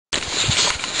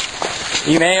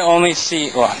You may only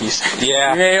see, well, you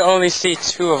may only see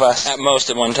 2 of us. At most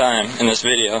at one time in this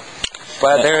video.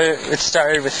 But it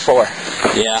started with 4.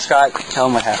 Yeah. Scott, tell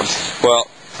them what happened. Well,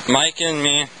 Mike and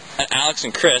me, and Alex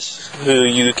and Chris, who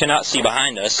you cannot see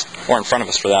behind us, or in front of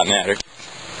us for that matter,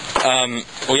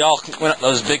 we all went up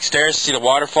those big stairs to see the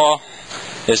waterfall.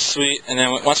 It was sweet. And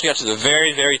then once we got to the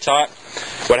very, very top,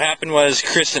 what happened was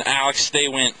Chris and Alex, they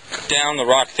went down the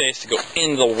rock face to go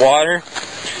into the water.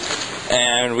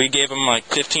 And we gave them like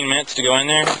 15 minutes to go in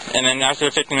there. And then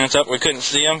after 15 minutes up, we couldn't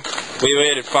see them. We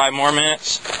waited 5 more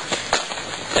minutes.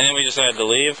 And then we decided to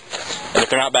leave. And if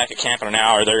they're not back at camp in an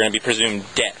hour, they're going to be presumed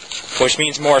dead. Which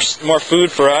means more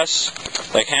food for us,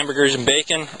 like hamburgers and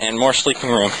bacon, and more sleeping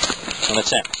room. And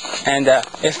that's it. And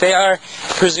if they are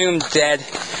presumed dead,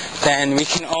 then we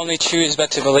can only choose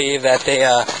but to believe that they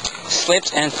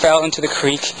slipped and fell into the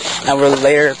creek and were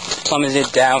later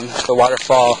plummeted down the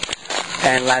waterfall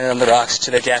and landed on the rocks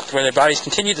to their death, where their bodies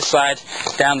continued to slide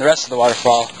down the rest of the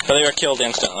waterfall. But they were killed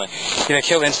instantly. They were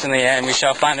killed instantly, and we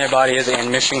shall find their bodies in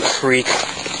Mission Creek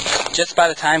just by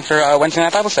the time for Wednesday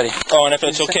night Bible study. Oh, and if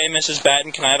it's okay, Mrs.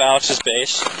 Batten, can I have Alex's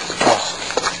bass?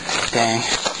 Oh, dang.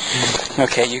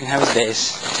 Okay, you can have his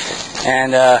bass.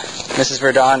 And Mrs.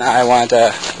 Verdon, I want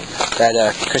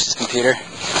that Chris's computer.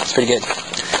 It's pretty good.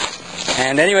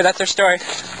 And anyway, that's our story.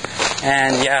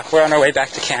 And yeah, we're on our way back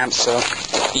to camp, so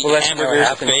we'll let you know what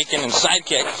happens. Bacon, and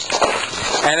sidekick.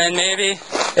 And then maybe,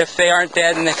 if they aren't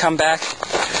dead and they come back,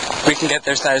 we can get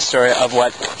their side of the story of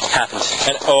what happened.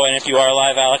 And, oh, and if you are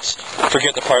alive, Alex,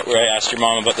 forget the part where I asked your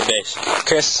mom about the bass.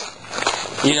 Chris,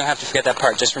 you don't have to forget that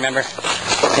part. Just remember,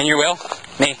 in your will,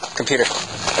 me, computer.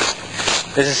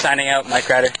 This is signing out, Mike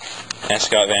Ryder. And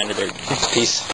Scott Vanderberg. Peace.